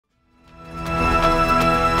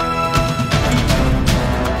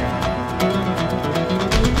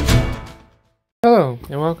Hello,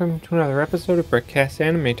 and welcome to another episode of Brickcast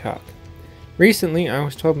Anime Talk. Recently, I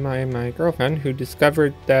was told by my girlfriend who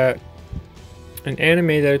discovered that an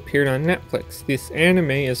anime that appeared on Netflix. This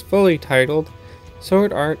anime is fully titled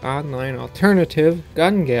Sword Art Online Alternative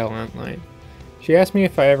Gale Online. She asked me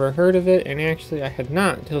if I ever heard of it, and actually I had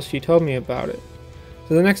not until she told me about it.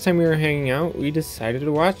 So the next time we were hanging out, we decided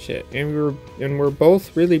to watch it, and we're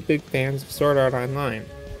both really big fans of Sword Art Online.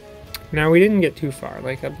 Now, we didn't get too far,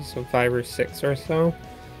 like episode 5 or 6 or so.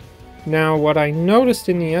 Now, what I noticed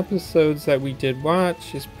in the episodes that we did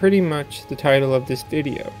watch is pretty much the title of this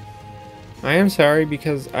video. I am sorry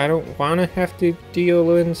because I don't want to have to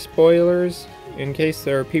deal in spoilers in case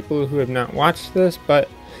there are people who have not watched this, but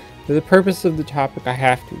for the purpose of the topic I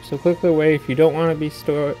have to. So click away if you don't want to be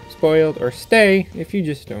spoiled, or stay if you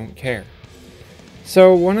just don't care.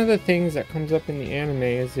 So one of the things that comes up in the anime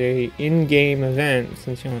is a in-game event,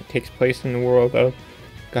 since it takes place in the world of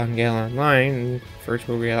Gale Online, and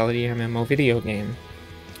virtual reality MMO video game.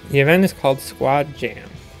 The event is called Squad Jam.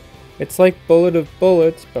 It's like Bullet of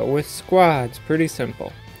Bullets, but with squads. Pretty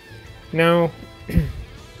simple. Now,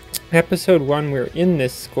 episode 1, we're in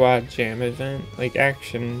this Squad Jam event, like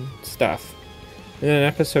action stuff. And then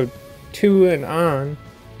episode 2 and on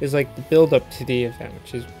is like the build up to the event,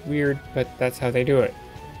 which is weird, but that's how they do it.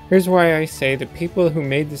 Here's why I say the people who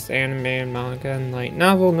made this anime and manga and light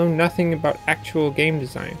novel know nothing about actual game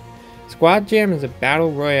design. Squad Jam is a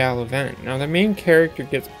battle royale event. Now the main character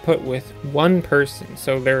gets put with one person,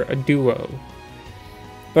 so they're a duo.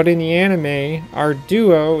 But in the anime, our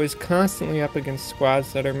duo is constantly up against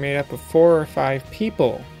squads that are made up of 4 or 5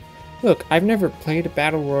 people. Look, I've never played a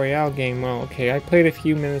Battle Royale game. Well, okay, I played a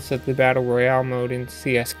few minutes of the Battle Royale mode in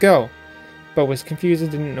CSGO, but was confused and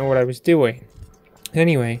didn't know what I was doing.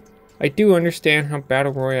 Anyway, I do understand how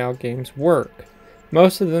Battle Royale games work.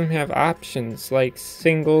 Most of them have options like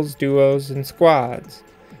singles, duos, and squads.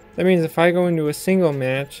 That means if I go into a single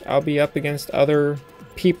match, I'll be up against other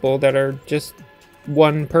people that are just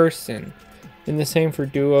one person. And the same for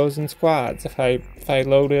duos and squads. If I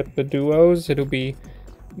load up the duos, it'll be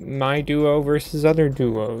my duo versus other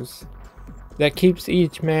duos. That keeps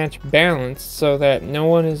each match balanced so that no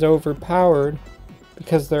one is overpowered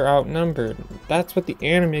because they're outnumbered. That's what the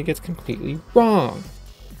anime gets completely wrong.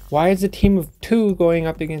 Why is a team of 2 going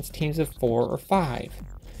up against teams of 4 or 5?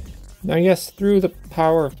 Now yes, through the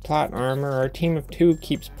power of plot armor, our team of 2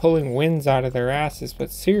 keeps pulling wins out of their asses, but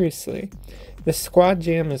seriously, this Squad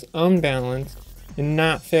Jam is unbalanced and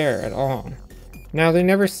not fair at all. Now, they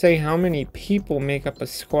never say how many people make up a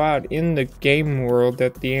squad in the game world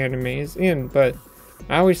that the anime is in, but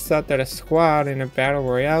I always thought that a squad in a Battle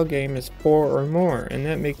Royale game is 4 or more, and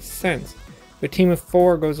that makes sense. If a team of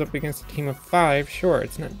 4 goes up against a team of 5, sure,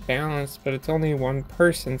 it's not balanced, but it's only one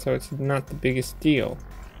person, so it's not the biggest deal.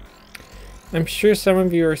 I'm sure some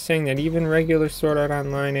of you are saying that even regular Sword Art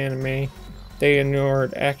Online anime, they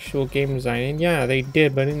ignored actual game design, and yeah, they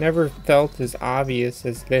did, but it never felt as obvious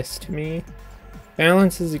as this to me.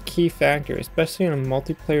 Balance is a key factor, especially in a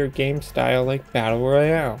multiplayer game style like Battle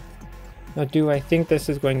Royale. Now, do I think this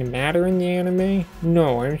is going to matter in the anime?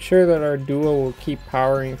 No, I'm sure that our duo will keep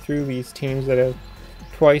powering through these teams that have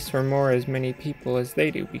twice or more as many people as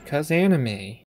they do, because anime.